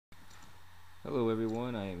Hello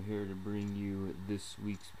everyone, I am here to bring you this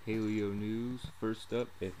week's paleo news. First up,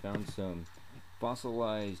 they found some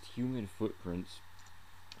fossilized human footprints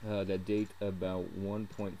that date about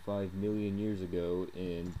 1.5 million years ago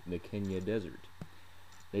in the Kenya desert.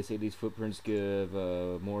 They say these footprints give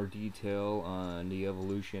more detail on the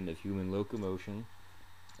evolution of human locomotion,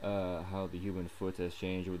 how the human foot has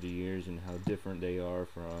changed over the years, and how different they are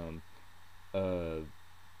from uh,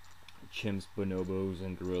 chimps, bonobos,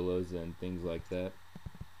 and gorillas, and things like that.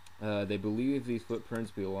 They believe these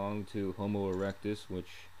footprints belong to Homo erectus, which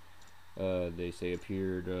they say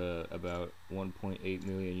appeared about 1.8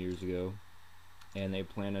 million years ago. And they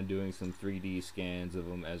plan on doing some 3D scans of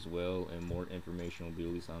them as well, and more information will be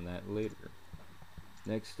released on that later.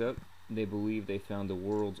 Next up, they believe they found the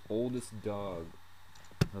world's oldest dog,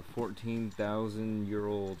 a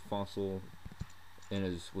 14,000-year-old fossil,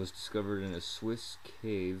 and was discovered in a Swiss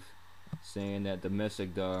cave, saying that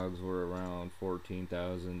domestic dogs were around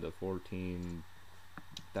 14,000 to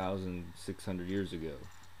 14,600 years ago.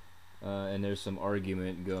 And there's some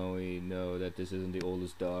argument going, no, that this isn't the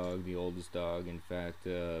oldest dog. The oldest dog, in fact,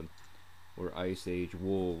 were Ice Age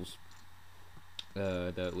wolves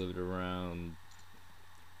that lived around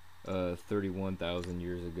 31,000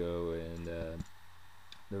 years ago, and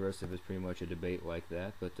the rest of it's pretty much a debate like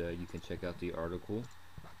that. But you can check out the article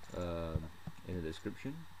in the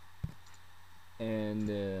description. And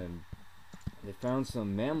they found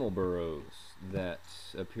some mammal burrows that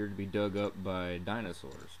appear to be dug up by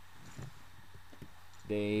dinosaurs.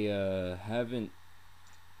 They haven't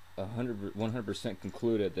 100%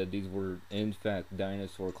 concluded that these were in fact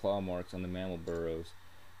dinosaur claw marks on the mammal burrows,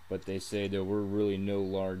 but they say there were really no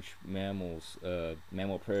large mammal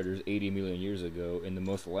predators 80 million years ago, and the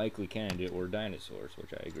most likely candidate were dinosaurs,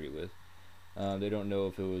 which I agree with. They don't know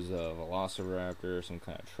if it was a velociraptor or some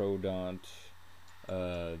kind of troodont,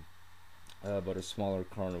 but a smaller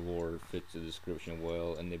carnivore fits the description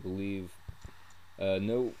well, and they believe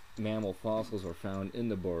no mammal fossils are found in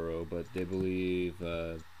the burrow, but they believe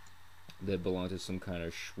they belong to some kind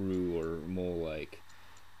of shrew or mole-like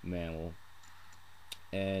mammal.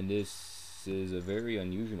 And this is a very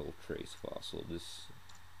unusual trace fossil. This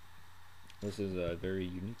is a very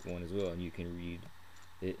unique one as well, and you can read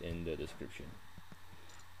it in the description.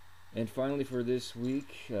 And finally, for this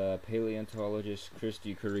week, paleontologist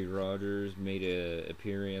Christy Curry Rogers made an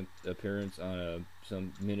appearance on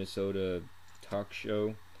some Minnesota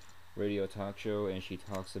radio talk show, and she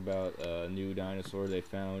talks about a new dinosaur they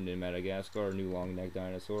found in Madagascar, a new long-necked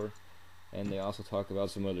dinosaur. And they also talk about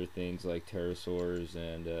some other things like pterosaurs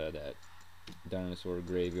and that dinosaur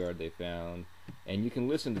graveyard they found. And you can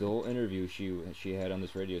listen to the whole interview she had on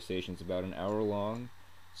this radio station. It's about an hour long,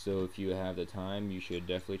 so if you have the time, you should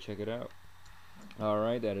definitely check it out.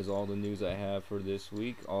 Alright, that is all the news I have for this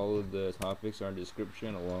week. All of the topics are in the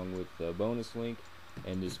description, along with the bonus link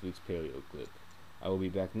and this week's paleo clip. I will be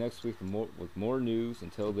back next week with more news.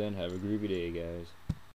 Until then, have a groovy day, guys.